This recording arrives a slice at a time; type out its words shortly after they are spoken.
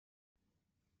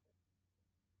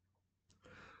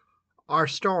Our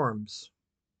storms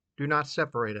do not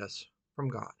separate us from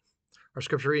God. Our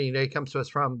scripture reading today comes to us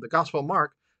from the Gospel of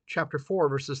Mark, chapter 4,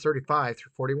 verses 35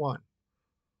 through 41.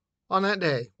 On that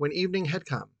day, when evening had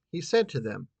come, he said to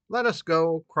them, "Let us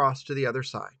go across to the other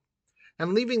side."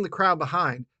 And leaving the crowd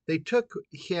behind, they took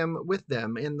him with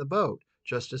them in the boat,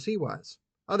 just as he was.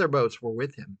 Other boats were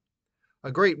with him.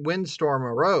 A great windstorm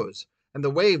arose, and the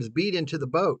waves beat into the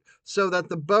boat, so that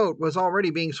the boat was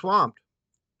already being swamped.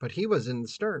 But he was in the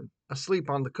stern, asleep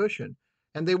on the cushion.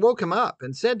 And they woke him up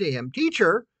and said to him,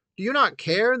 "Teacher, do you not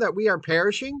care that we are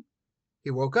perishing?" He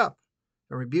woke up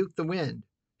and rebuked the wind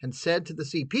and said to the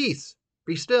sea, "Peace,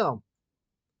 be still."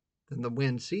 Then the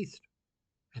wind ceased,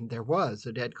 and there was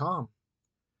a dead calm.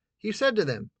 He said to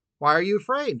them, "Why are you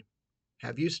afraid?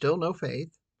 Have you still no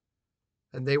faith?"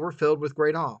 And they were filled with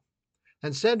great awe,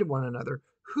 and said to one another,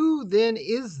 "Who then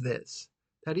is this,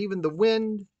 that even the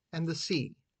wind and the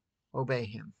sea obey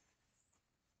him?"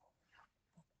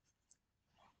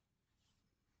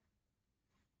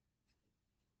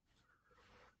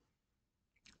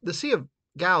 The Sea of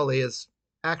Galilee is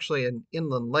actually an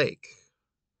inland lake,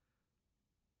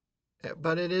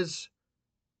 but it is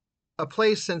a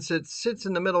place, since it sits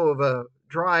in the middle of a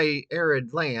dry,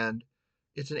 arid land.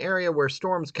 It's an area where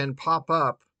storms can pop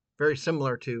up, very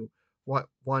similar to what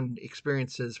one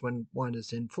experiences when one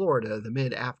is in Florida, the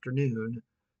mid-afternoon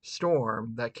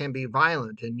storm that can be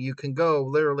violent, and you can go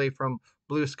literally from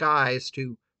blue skies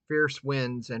to fierce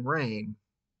winds and rain,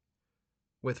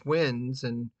 with winds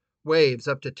and waves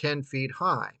up to 10 feet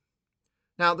high.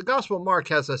 Now, the Gospel of Mark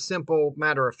has a simple,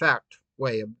 matter-of-fact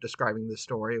way of describing the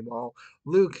story, while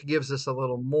Luke gives us a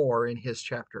little more in his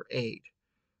chapter 8,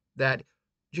 that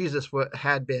Jesus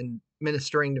had been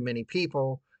ministering to many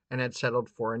people and had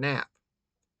settled for a nap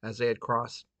as they had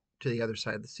crossed to the other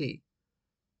side of the sea.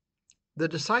 The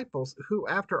disciples, who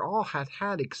after all had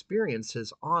had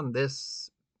experiences on this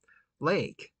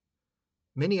lake,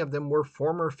 many of them were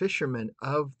former fishermen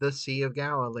of the Sea of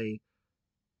Galilee,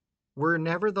 were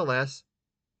nevertheless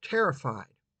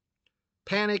terrified.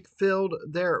 Panic filled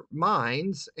their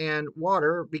minds, and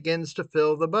water begins to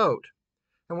fill the boat.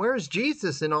 And where's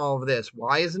Jesus in all of this?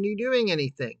 Why isn't he doing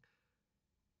anything?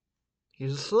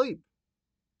 He's asleep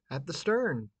at the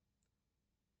stern.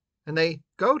 And they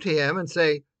go to him and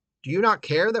say, "Do you not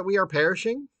care that we are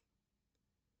perishing?"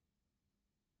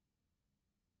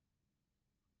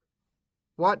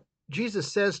 What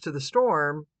Jesus says to the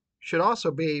storm should also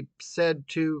be said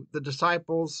to the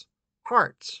disciples'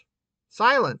 hearts.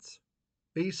 Silence,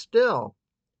 be still.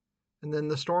 And then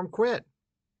the storm quit.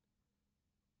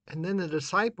 And then the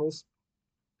disciples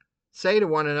say to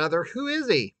one another, "Who is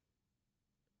he?"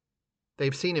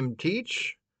 They've seen him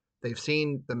teach, they've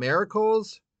seen the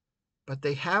miracles, but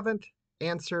they haven't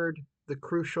answered the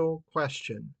crucial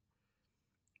question: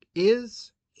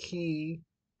 is he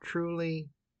truly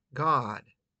God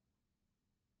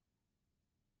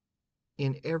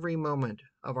in every moment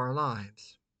of our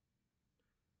lives?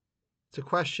 It's a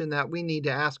question that we need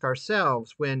to ask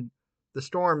ourselves when the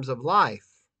storms of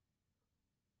life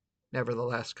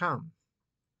nevertheless come.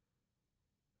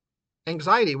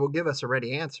 Anxiety will give us a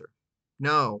ready answer.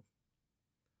 No,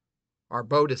 our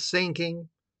boat is sinking,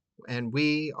 and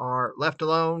we are left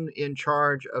alone in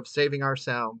charge of saving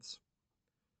ourselves.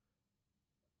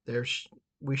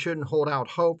 We shouldn't hold out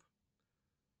hope.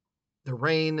 The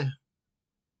rain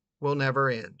will never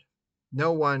end.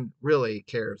 No one really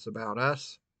cares about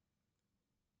us.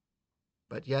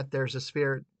 But yet there's a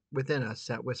spirit within us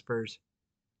that whispers,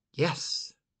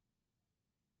 yes,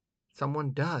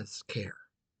 someone does care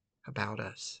about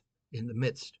us in the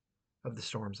midst of the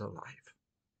storms of life.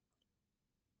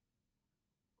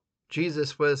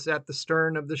 Jesus was at the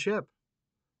stern of the ship.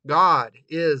 God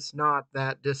is not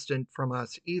that distant from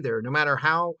us either. No matter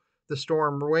how the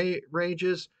storm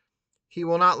rages, he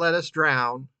will not let us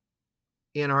drown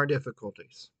in our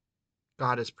difficulties.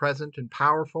 God is present and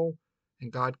powerful,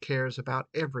 and God cares about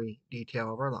every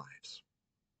detail of our lives.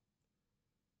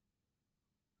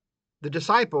 The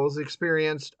disciples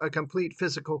experienced a complete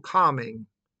physical calming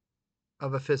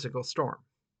of a physical storm.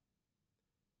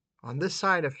 On this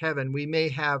side of heaven, we may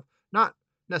have not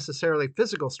necessarily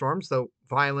physical storms, though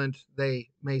violent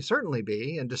they may certainly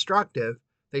be, and destructive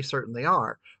they certainly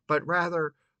are, but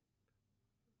rather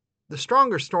the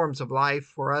stronger storms of life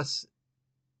for us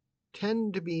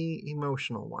tend to be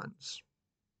emotional ones.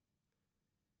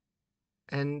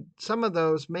 And some of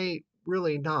those may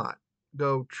really not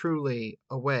go truly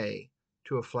away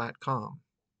to a flat calm.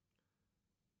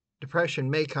 Depression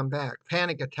may come back.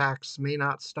 Panic attacks may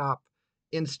not stop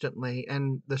instantly,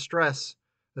 and the stress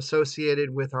associated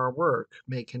with our work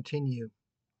may continue.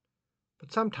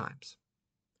 But sometimes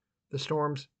the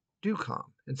storms do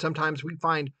calm. And sometimes we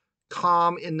find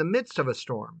calm in the midst of a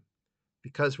storm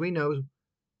because we know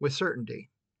with certainty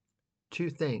two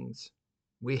things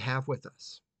we have with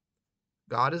us.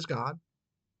 God is God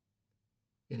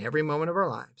in every moment of our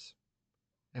lives.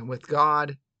 And with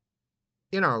God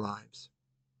in our lives,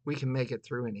 we can make it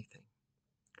through anything.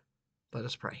 Let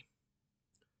us pray.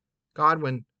 God,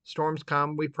 when storms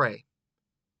come, we pray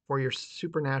for your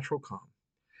supernatural calm,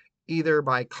 either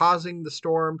by causing the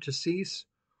storm to cease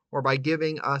or by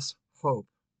giving us hope,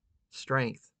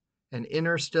 strength, and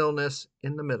inner stillness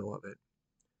in the middle of it.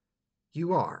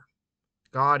 You are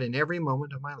God in every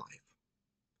moment of my life.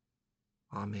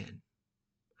 Amen.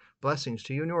 Blessings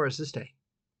to you and yours this day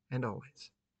and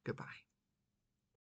always. Goodbye.